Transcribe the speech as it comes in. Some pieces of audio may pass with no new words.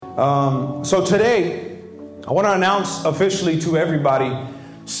So today, I want to announce officially to everybody,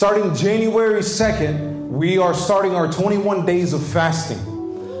 starting January 2nd, we are starting our 21 days of fasting.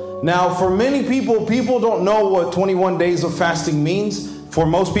 Now, for many people don't know what 21 days of fasting means. For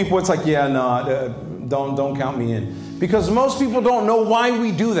most people, it's like, don't count me in. Because most people don't know why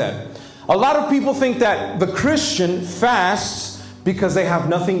we do that. A lot of people think that the Christian fasts because they have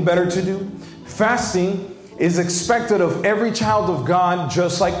nothing better to do. Fasting is expected of every child of God,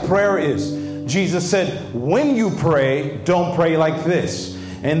 just like prayer is. Jesus said, when you pray, don't pray like this.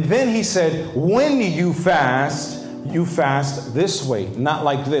 And then he said, when you fast this way, not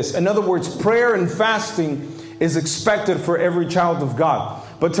like this. In other words, prayer and fasting is expected for every child of God.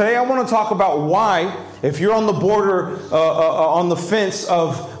 But today I want to talk about why, if you're on the border, on the fence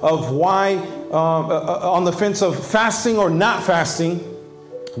of why, on the fence of fasting or not fasting,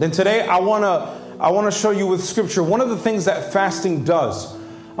 then today I want to show you with scripture one of the things that fasting does.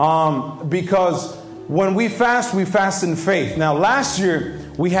 Because when we fast in faith. Now, last year,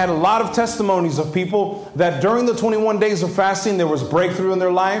 we had a lot of testimonies of people that during the 21 days of fasting, there was breakthrough in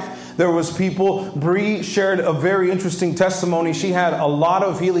their life. There was people, Bree shared a very interesting testimony. She had a lot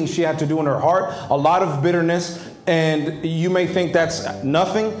of healing she had to do in her heart, a lot of bitterness. And you may think that's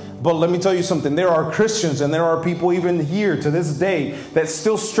nothing, but let me tell you something. There are Christians and there are people even here to this day that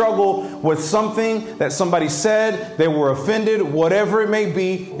still struggle with something that somebody said, they were offended, whatever it may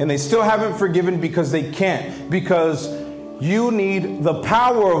be, and they still haven't forgiven because they can't. Because you need the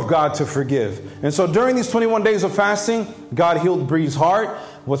power of God to forgive. And so during these 21 days of fasting, God healed Bree's heart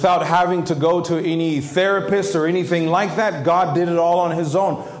without having to go to any therapist or anything like that. God did it all on his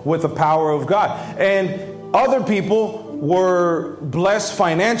own with the power of God. And other people were blessed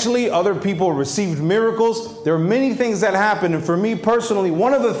financially. Other people received miracles. There are many things that happened. And for me personally,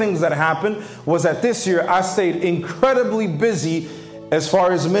 one of the things that happened was that this year I stayed incredibly busy as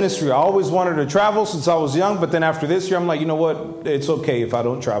far as ministry. I always wanted to travel since I was young. But then after this year, I'm like, you know what? It's okay if I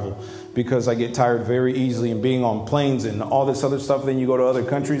don't travel because I get tired very easily. And being on planes and all this other stuff, then you go to other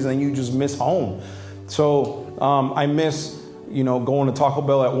countries and you just miss home. So I miss going to Taco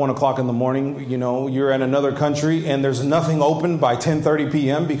Bell at 1 o'clock in the morning. You're at another country and there's nothing open by 10:30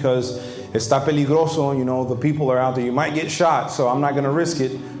 p.m. because está peligroso. The people are out there. You might get shot. So I'm not going to risk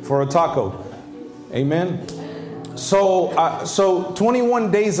it for a taco. Amen. So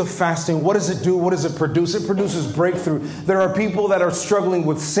 21 days of fasting, what does it do? What does it produce? It produces breakthrough. There are people that are struggling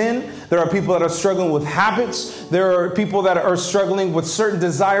with sin. There are people that are struggling with habits. There are people that are struggling with certain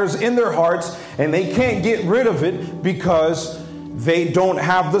desires in their hearts, and they can't get rid of it because they don't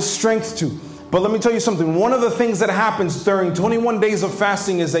have the strength to. But let me tell you something. One of the things that happens during 21 days of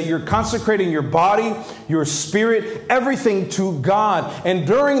fasting is that you're consecrating your body, your spirit, everything to God. And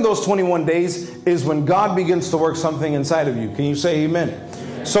during those 21 days is when God begins to work something inside of you. Can you say amen?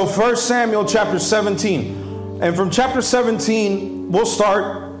 Amen. So 1 Samuel chapter 17. And from chapter 17, we'll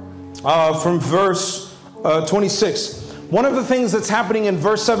start from verse 26. One of the things that's happening in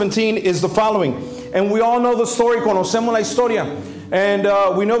verse 17 is the following. And we all know the story. Conocemos la historia. And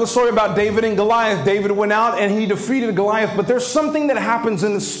we know the story about David and Goliath. David went out and he defeated Goliath. But there's something that happens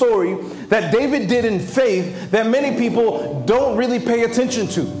in the story that David did in faith that many people don't really pay attention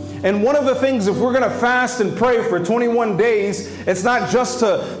to. And one of the things, if we're going to fast and pray for 21 days, it's not just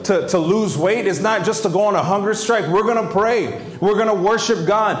to lose weight. It's not just to go on a hunger strike. We're going to pray. We're going to worship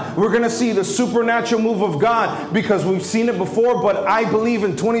God. We're going to see the supernatural move of God because we've seen it before. But I believe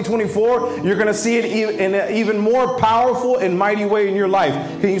in 2024, you're going to see it in an even more powerful and mighty way in your life.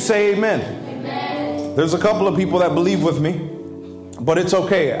 Can you say amen? Amen. There's a couple of people that believe with me. But it's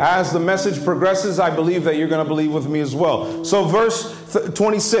okay. As the message progresses, I believe that you're going to believe with me as well. So verse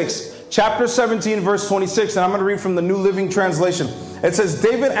 26, chapter 17, verse 26, and I'm going to read from the New Living Translation. It says,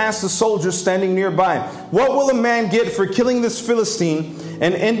 David asked the soldiers standing nearby, what will a man get for killing this Philistine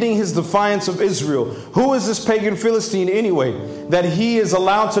and ending his defiance of Israel? Who is this pagan Philistine anyway, that he is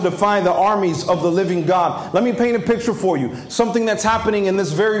allowed to defy the armies of the living God? Let me paint a picture for you. Something that's happening in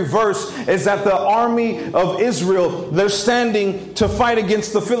this very verse is that the army of Israel, they're standing to fight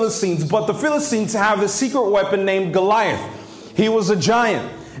against the Philistines. But the Philistines have a secret weapon named Goliath. He was a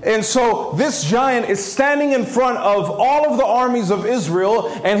giant. And so this giant is standing in front of all of the armies of Israel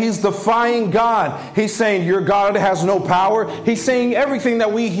and he's defying God. He's saying your God has no power. He's saying everything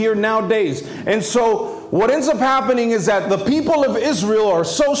that we hear nowadays. And so what ends up happening is that the people of Israel are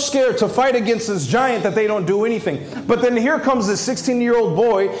so scared to fight against this giant that they don't do anything. But then here comes this 16-year-old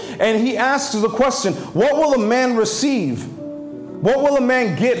boy and he asks the question, what will a man receive? What will a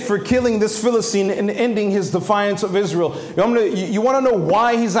man get for killing this Philistine and ending his defiance of Israel? You want to know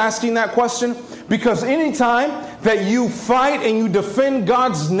why he's asking that question? Because anytime that you fight and you defend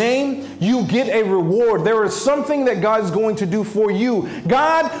God's name, you get a reward. There is something that God is going to do for you.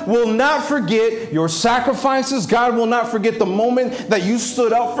 God will not forget your sacrifices. God will not forget the moment that you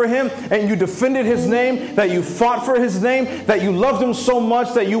stood up for him and you defended his name, that you fought for his name, that you loved him so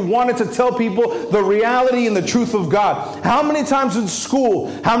much that you wanted to tell people the reality and the truth of God. How many times in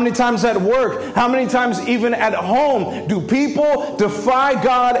school, how many times at work, how many times even at home do people defy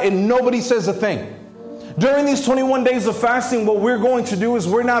God and nobody says a thing? During these 21 days of fasting, what we're going to do is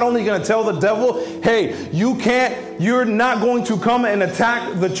we're not only going to tell the devil, hey, you're not going to come and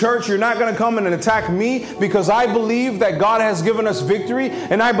attack the church. You're not going to come and attack me, because I believe that God has given us victory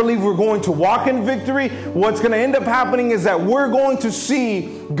and I believe we're going to walk in victory. What's going to end up happening is that we're going to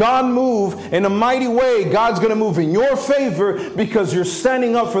see God move in a mighty way. God's going to move in your favor because you're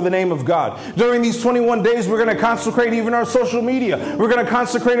standing up for the name of God. During these 21 days, we're going to consecrate even our social media. We're going to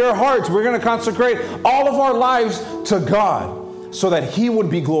consecrate our hearts. We're going to consecrate all of our lives to God so that he would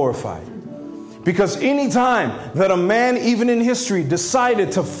be glorified. Because any time that a man, even in history,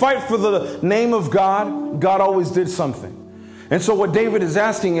 decided to fight for the name of God, God always did something. And so what David is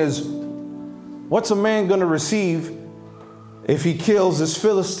asking is, what's a man going to receive if he kills this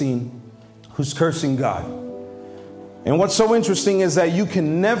Philistine who's cursing God? And what's so interesting is that you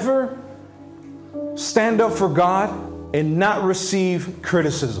can never stand up for God and not receive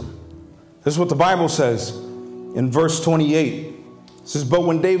criticism. This is what the Bible says in verse 28. It says, but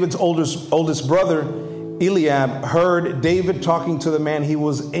when David's oldest brother, Eliab, heard David talking to the man, he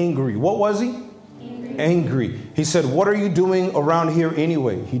was angry. What was he? Angry. He said, what are you doing around here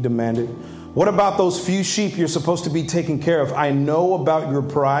anyway? He demanded. What about those few sheep you're supposed to be taking care of? I know about your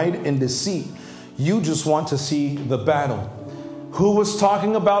pride and deceit. You just want to see the battle. Who was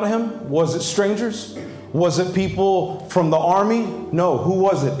talking about him? Was it strangers? Was it people from the army? No. Who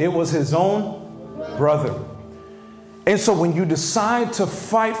was it? It was his own brother. And so when you decide to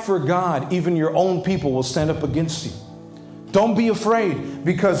fight for God, even your own people will stand up against you. Don't be afraid,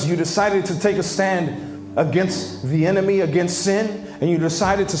 because you decided to take a stand against the enemy, against sin, and you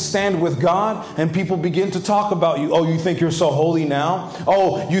decided to stand with God, and people begin to talk about you. Oh, you think you're so holy now?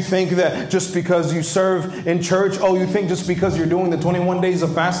 Oh, you think that just because you serve in church? Oh, you think just because you're doing the 21 days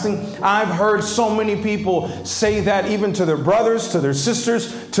of fasting? I've heard so many people say that, even to their brothers, to their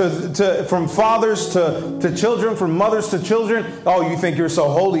sisters, from fathers to children, from mothers to children. Oh, you think you're so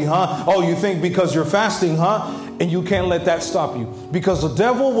holy, huh? Oh, you think because you're fasting, huh? And you can't let that stop you, because the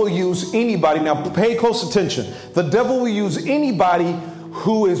devil will use anybody. Now pay close attention. The devil will use anybody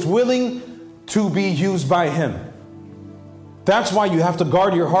who is willing to be used by him. That's why you have to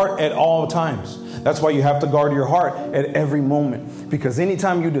guard your heart at all times. That's why you have to guard your heart at every moment. Because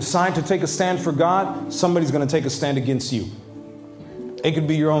anytime you decide to take a stand for God, somebody's going to take a stand against you. It could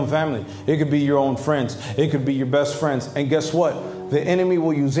be your own family. It could be your own friends. It could be your best friends. And guess what? The enemy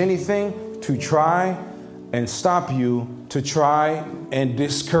will use anything to try and stop you, to try and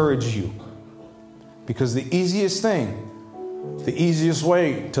discourage you. Because the easiest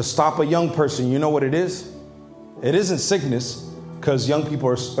way to stop a young person, you know what it is? It isn't sickness, because young people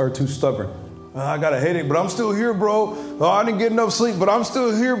are too stubborn. I got a headache, but I'm still here, bro. Oh, I didn't get enough sleep, but I'm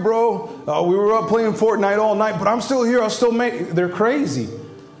still here, bro. We were up playing Fortnite all night, but I'm still here. I'll still make. They're crazy.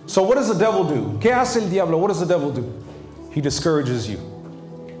 So what does the devil do? ¿Qué hace el diablo? What does the devil do? He discourages you.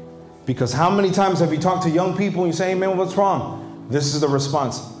 Because how many times have you talked to young people and you say, hey, man, what's wrong? This is the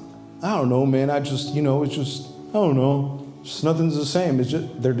response. I don't know, man. I don't know. Just nothing's the same. It's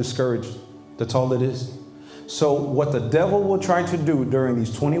just, they're discouraged. That's all it is. So what the devil will try to do during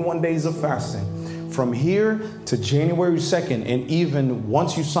these 21 days of fasting, from here to January 2nd, and even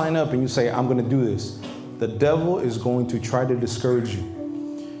once you sign up and you say, I'm going to do this, the devil is going to try to discourage you.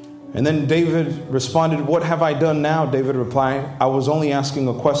 And then David responded, what have I done now? David replied, I was only asking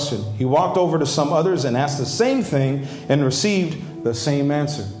a question. He walked over to some others and asked the same thing and received the same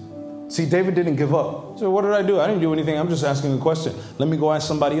answer. See, David didn't give up. So what did I do? I didn't do anything. I'm just asking a question. Let me go ask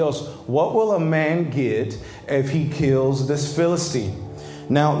somebody else. What will a man get if he kills this Philistine?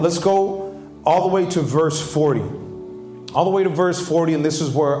 Now, let's go all the way to verse 40. All the way to verse 40, and this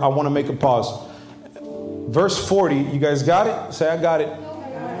is where I want to make a pause. Verse 40, you guys got it? Say, I got it.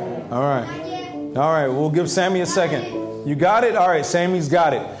 All right, we'll give Sammy a second. You got it? All right, Sammy's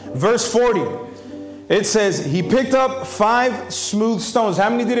got it. Verse 40, it says, he picked up 5 smooth stones. How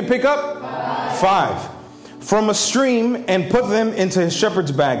many did he pick up? 5. From a stream and put them into his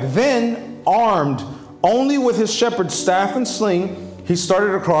shepherd's bag. Then, armed only with his shepherd's staff and sling, he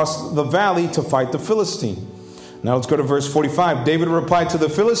started across the valley to fight the Philistine. Now let's go to verse 45. David replied to the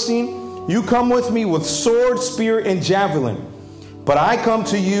Philistine, you come with me with sword, spear, and javelin. But I come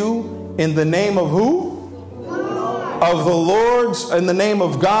to you in the name of who? of the Lord's, in the name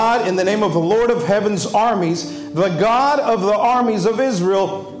of God, in the name of the Lord of heaven's armies, the God of the armies of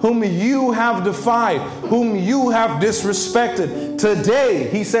Israel, whom you have defied, whom you have disrespected. Today,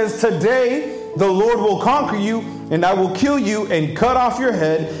 he says, today the Lord will conquer you, and I will kill you and cut off your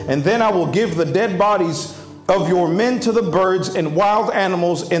head, and then I will give the dead bodies of your men to the birds and wild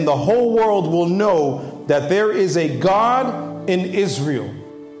animals, and the whole world will know that there is a God in Israel.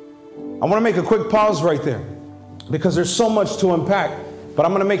 I want to make a quick pause right there because there's so much to unpack, but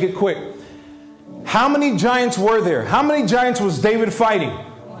I'm going to make it quick. How many giants were there? How many giants was David fighting?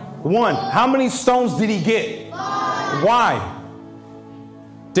 One. How many stones did he get? Why?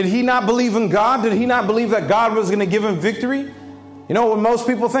 Did he not believe in God? Did he not believe that God was going to give him victory? You know what most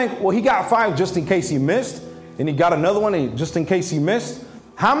people think? Well, he got 5 just in case he missed. And he got another one just in case he missed.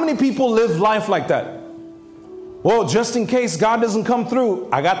 How many people live life like that? Well, just in case God doesn't come through,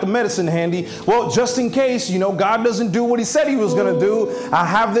 I got the medicine handy. Well, just in case, God doesn't do what he said he was going to do, I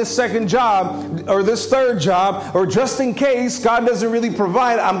have this second job or this third job. Or just in case God doesn't really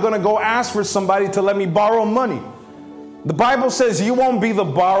provide, I'm going to go ask for somebody to let me borrow money. The Bible says you won't be the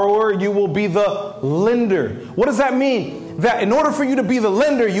borrower, you will be the lender. What does that mean? That in order for you to be the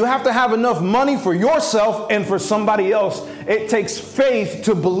lender, you have to have enough money for yourself and for somebody else. It takes faith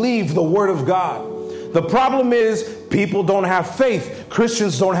to believe the word of God. The problem is people don't have faith.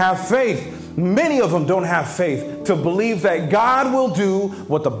 Christians don't have faith. Many of them don't have faith to believe that God will do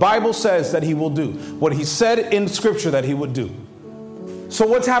what the Bible says that he will do. What he said in scripture that he would do. So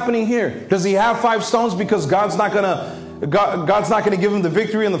what's happening here? Does he have 5 stones because God's not going to give him the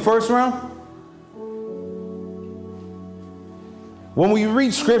victory in the first round? When we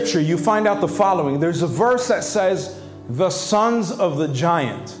read scripture, you find out the following. There's a verse that says, the sons of the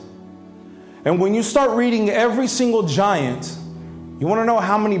giant. And when you start reading every single giant, you want to know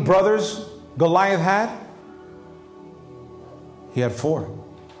how many brothers Goliath had? He had 4.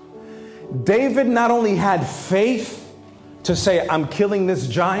 David not only had faith to say, I'm killing this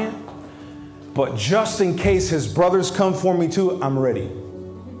giant, but just in case his brothers come for me too, I'm ready.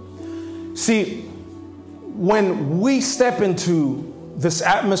 See, when we step into this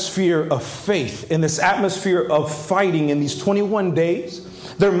atmosphere of faith, in this atmosphere of fighting in these 21 days,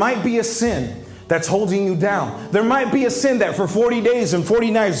 there might be a sin that's holding you down. There might be a sin that for 40 days and 40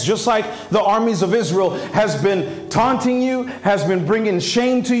 nights, just like the armies of Israel, has been taunting you, has been bringing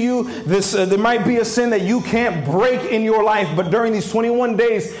shame to you. There might be a sin that you can't break in your life. But during these 21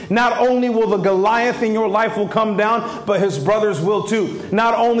 days, not only will the Goliath in your life will come down, but his brothers will too.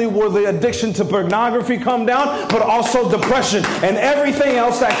 Not only will the addiction to pornography come down, but also depression and everything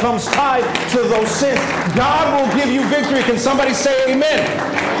else that comes tied to those sins. God will give you victory. Can somebody say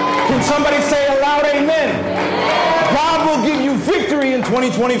amen? Can somebody say a loud amen? God will give you victory in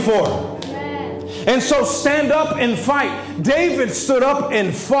 2024. And so stand up and fight. David stood up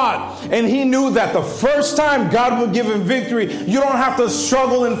and fought. And he knew that the first time God would give him victory, you don't have to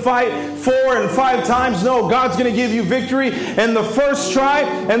struggle and fight 4 and 5 times. No, God's going to give you victory in the first try.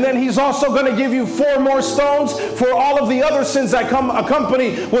 And then he's also going to give you 4 more stones for all of the other sins that come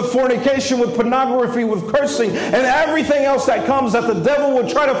accompany with fornication, with pornography, with cursing, and everything else that comes that the devil will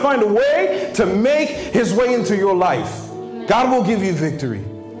try to find a way to make his way into your life. God will give you victory.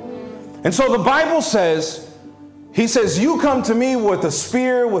 And so the Bible says, he says, you come to me with a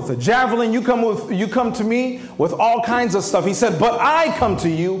spear, with a javelin, you come to me with all kinds of stuff. He said, but I come to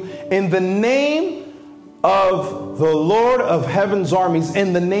you in the name of the Lord of heaven's armies,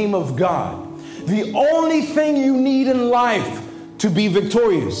 in the name of God. The only thing you need in life to be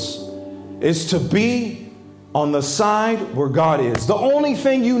victorious is to be on the side where God is. The only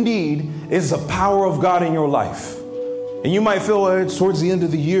thing you need is the power of God in your life. And you might feel it's towards the end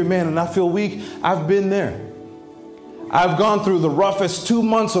of the year, man, and I feel weak. I've been there. I've gone through the roughest 2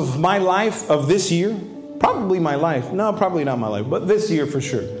 months of my life, of this year. Probably my life. No, probably not my life, but this year for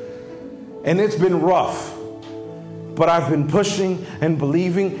sure. And it's been rough. But I've been pushing and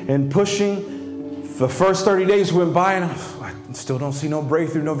believing and pushing. The first 30 days went by and I still don't see no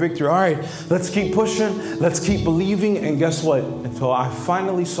breakthrough, no victory. All right, let's keep pushing. Let's keep believing. And guess what? Until I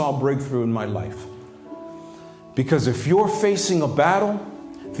finally saw breakthrough in my life. Because if you're facing a battle,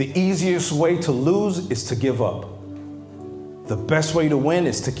 the easiest way to lose is to give up. The best way to win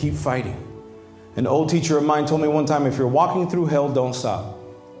is to keep fighting. An old teacher of mine told me one time, if you're walking through hell, don't stop.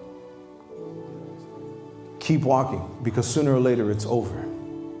 Keep walking, because sooner or later it's over.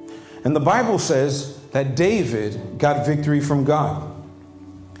 And the Bible says that David got victory from God.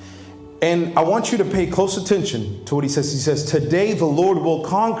 And I want you to pay close attention to what he says. He says, today the Lord will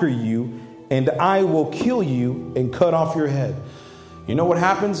conquer you, and I will kill you and cut off your head. You know what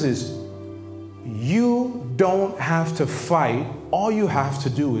happens is you don't have to fight. All you have to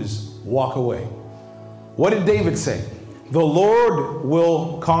do is walk away. What did David say? The Lord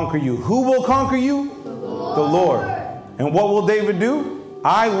will conquer you. Who will conquer you? The Lord. And what will David do?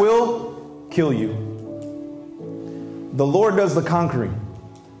 I will kill you. The Lord does the conquering.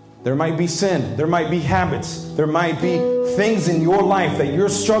 There might be sin. There might be habits. There might be things in your life that you're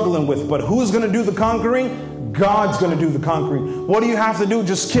struggling with. But who's going to do the conquering? God's going to do the conquering. What do you have to do?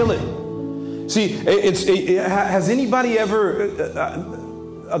 Just kill it. See, has anybody ever...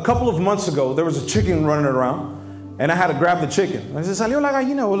 a couple of months ago, there was a chicken running around. And I had to grab the chicken. I said, salió la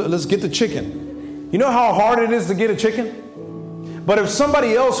gallina. Well, let's get the chicken. You know how hard it is to get a chicken? But if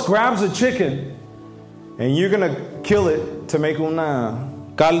somebody else grabs a chicken and you're going to kill it to make una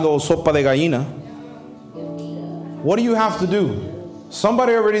caldo sopa de gallina, what do you have to do?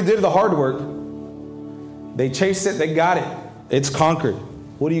 Somebody already did the hard work. They chased it. They got it. It's conquered.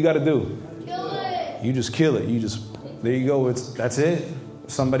 What do you got to do? Kill it. You just kill it. There you go. That's it.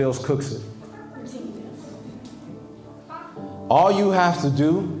 Somebody else cooks it. All you have to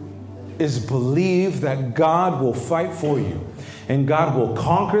do is believe that God will fight for you and God will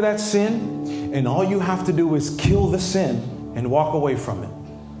conquer that sin. And all you have to do is kill the sin and walk away from it.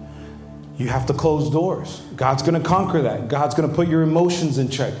 You have to close doors. God's going to conquer that. God's going to put your emotions in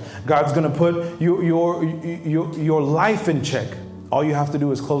check. God's going to put your life in check. All you have to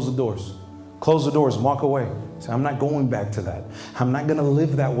do is close the doors. Close the doors and walk away. Say, I'm not going back to that. I'm not going to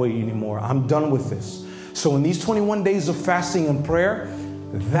live that way anymore. I'm done with this. So in these 21 days of fasting and prayer,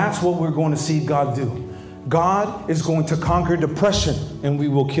 that's what we're going to see God do. God is going to conquer depression and we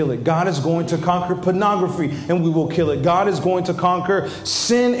will kill it. God is going to conquer pornography and we will kill it. God is going to conquer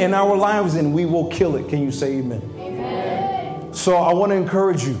sin in our lives and we will kill it. Can you say amen? Amen. So I want to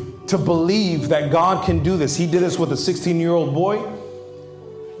encourage you to believe that God can do this. He did this with a 16-year-old boy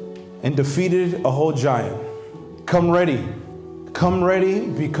and defeated a whole giant. Come ready. Come ready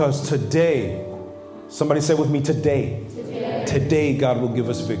because today, somebody say with me, today. Today God will give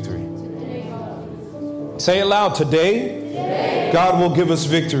us victory. Say it loud. Today, God will give us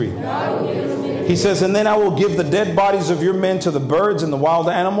victory. He says, and then I will give the dead bodies of your men to the birds and the wild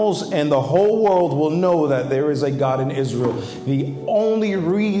animals, and the whole world will know that there is a God in Israel. The only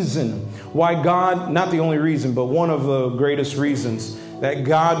reason why God, not the only reason, but one of the greatest reasons that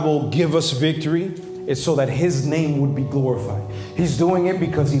God will give us victory is so that his name would be glorified. He's doing it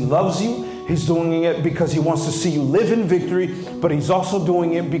because he loves you. He's doing it because he wants to see you live in victory, but he's also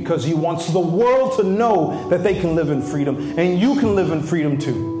doing it because he wants the world to know that they can live in freedom, and you can live in freedom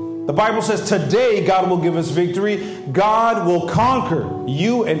too. The Bible says today God will give us victory. God will conquer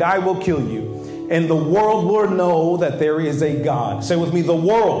you and I will kill you. And the world will know that there is a God. Say with me, the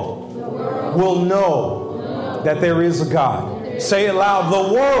world will know that there is a God. Say it loud.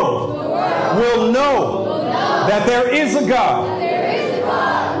 The world will know that there is a God.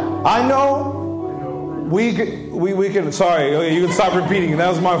 I know we can, sorry, you can stop repeating. That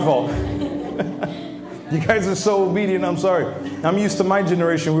was my fault. You guys are so obedient. I'm sorry. I'm used to my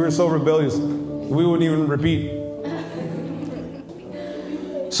generation. We were so rebellious. We wouldn't even repeat.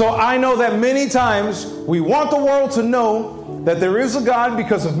 So I know that many times we want the world to know that there is a God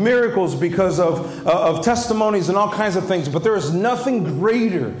because of miracles, because of testimonies and all kinds of things. But there is nothing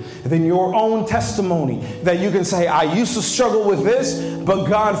greater than your own testimony that you can say, I used to struggle with this, but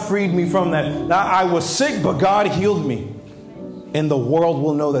God freed me from that. Now, I was sick, but God healed me. And the world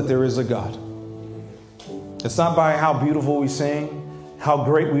will know that there is a God. It's not by how beautiful we sing, how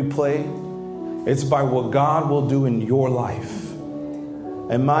great we play. It's by what God will do in your life.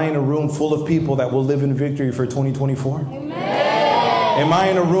 Am I in a room full of people that will live in victory for 2024? Amen. Am I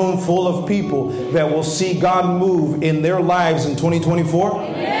in a room full of people that will see God move in their lives in 2024?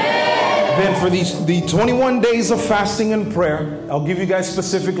 Amen. Then for the 21 days of fasting and prayer, I'll give you guys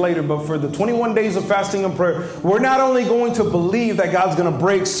specific later, but for the 21 days of fasting and prayer, we're not only going to believe that God's going to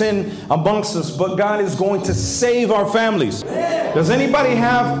break sin amongst us, but God is going to save our families. Does anybody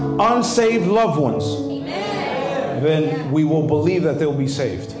have unsaved loved ones? Then we will believe that they'll be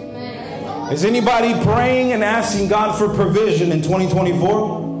saved. Amen. Is anybody praying and asking God for provision in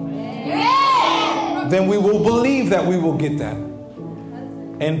 2024? Yeah. Then we will believe that we will get that.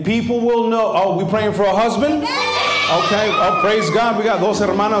 And people will know, oh, we praying for a husband? Okay, oh, praise God. We got dos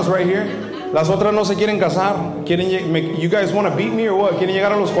hermanas right here. Las otras no se quieren casar. You guys want to beat me or what? ¿Quieren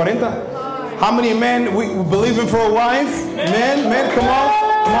llegar a los 40? How many men we believing for a wife? Men, come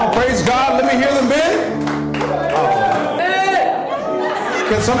on. Come on, praise God. Let me hear the men.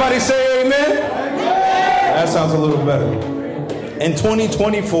 Can somebody say amen? That sounds a little better. In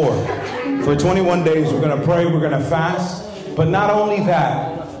 2024, for 21 days, we're going to pray, we're going to fast. But not only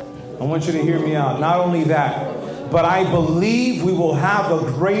that, I want you to hear me out. Not only that, but I believe we will have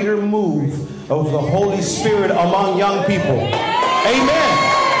a greater move of the Holy Spirit among young people. Amen.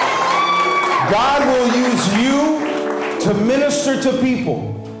 God will use you to minister to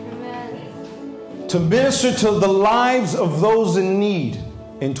people, to minister to the lives of those in need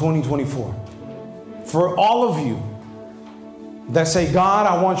in 2024. For all of you that say, God,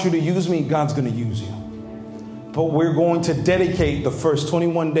 I want you to use me, God's going to use you. But we're going to dedicate the first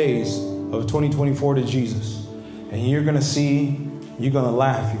 21 days of 2024 to Jesus. And you're going to see, you're going to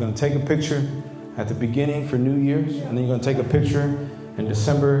laugh. You're going to take a picture at the beginning for New Year's, and then you're going to take a picture in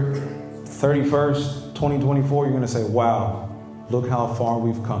December 31st, 2024. You're going to say, wow, look how far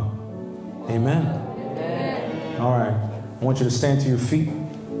we've come. Amen. Amen. All right. I want you to stand to your feet,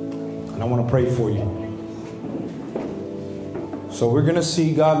 and I want to pray for you. So we're going to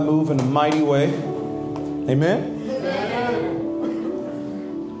see God move in a mighty way. Amen.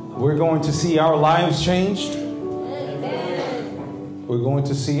 We're going to see our lives changed. We're going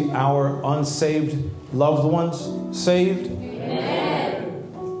to see our unsaved loved ones saved.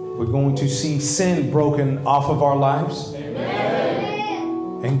 We're going to see sin broken off of our lives.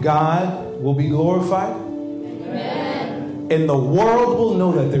 And God will be glorified. And the world will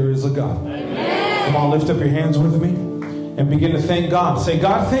know that there is a God. Come on, lift up your hands with me and begin to thank God. Say,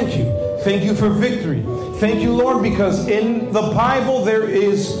 God, thank you. Thank you for victory. Thank you, Lord, because in the Bible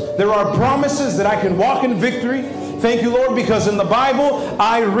there are promises that I can walk in victory. Thank you, Lord, because in the Bible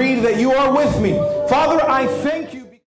I read that you are with me. Father, I thank